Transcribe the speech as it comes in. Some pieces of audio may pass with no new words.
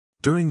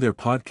During their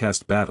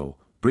podcast battle,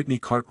 Brittany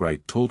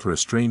Cartwright told her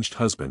estranged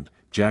husband,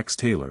 Jax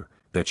Taylor,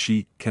 that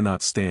she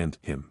cannot stand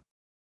him.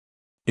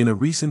 In a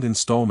recent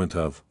installment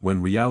of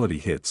When Reality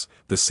Hits,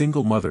 the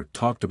single mother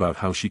talked about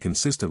how she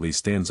consistently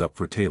stands up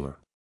for Taylor.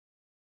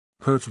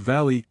 Her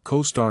Valley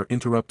co-star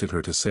interrupted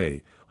her to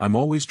say, "I'm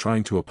always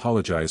trying to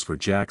apologize for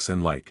Jax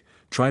and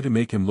try to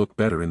make him look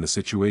better in the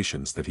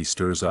situations that he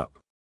stirs up."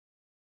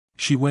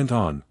 She went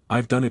on,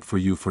 "I've done it for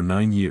you for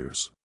 9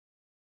 years.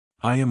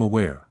 I am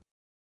aware.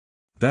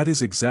 That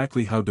is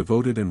exactly how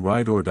devoted and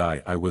ride or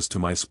die I was to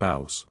my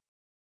spouse."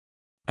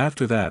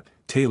 After that,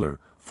 Taylor,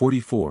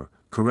 44,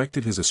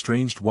 corrected his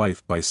estranged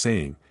wife by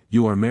saying,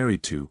 "You are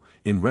married to,"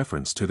 in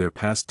reference to their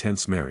past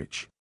tense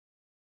marriage.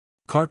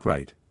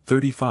 Cartwright,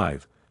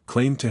 35,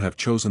 claimed to have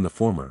chosen the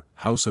former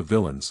House of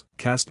Villains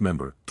cast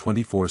member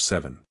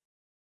 24/7.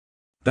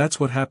 "That's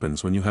what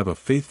happens when you have a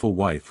faithful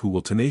wife who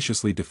will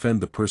tenaciously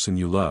defend the person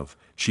you love,"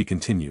 she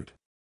continued.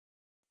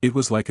 "It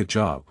was like a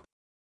job."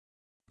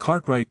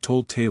 Cartwright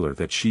told Taylor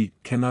that she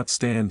cannot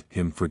stand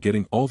him for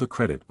getting all the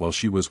credit while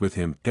she was with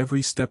him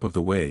every step of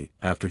the way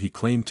after he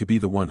claimed to be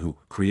the one who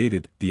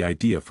created the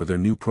idea for their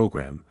new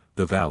program,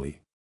 The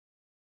Valley.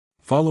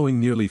 Following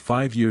nearly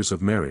 5 years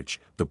of marriage,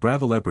 the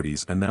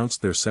Bravelebrities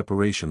announced their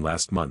separation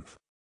last month.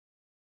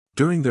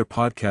 During their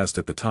podcast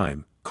at the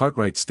time,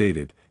 Cartwright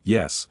stated,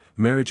 "Yes,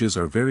 marriages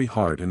are very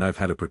hard and I've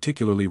had a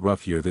particularly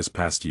rough year this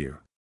past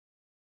year.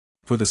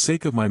 For the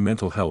sake of my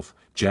mental health,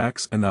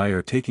 Jax and I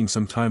are taking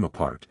some time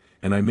apart,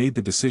 and I made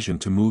the decision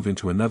to move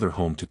into another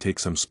home to take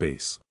some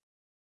space."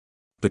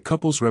 The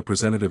couple's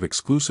representative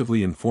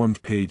exclusively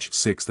informed Page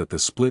 6 that the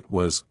split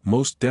was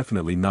most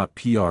definitely not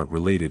PR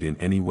related in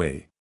any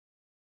way.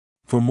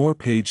 For more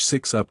Page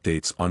 6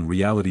 updates on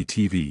reality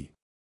TV.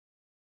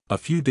 A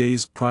few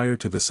days prior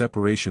to the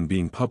separation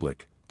being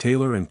public,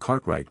 Taylor and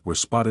Cartwright were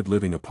spotted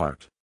living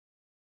apart.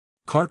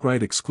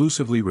 Cartwright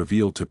exclusively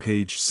revealed to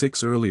Page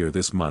 6 earlier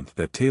this month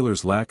that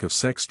Taylor's lack of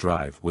sex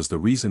drive was the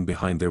reason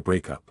behind their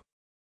breakup.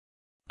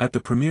 At the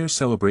premiere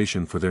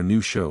celebration for their new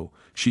show,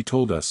 she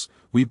told us,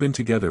 "We've been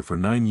together for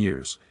 9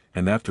 years,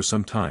 and after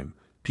some time,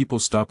 people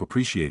stop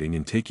appreciating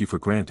and take you for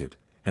granted,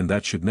 and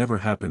that should never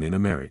happen in a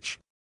marriage."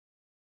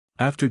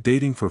 After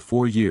dating for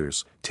 4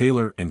 years,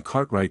 Taylor and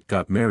Cartwright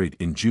got married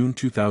in June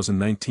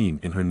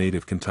 2019 in her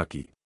native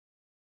Kentucky.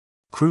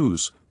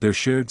 Cruz, their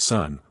shared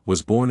son,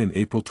 was born in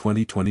April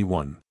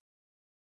 2021.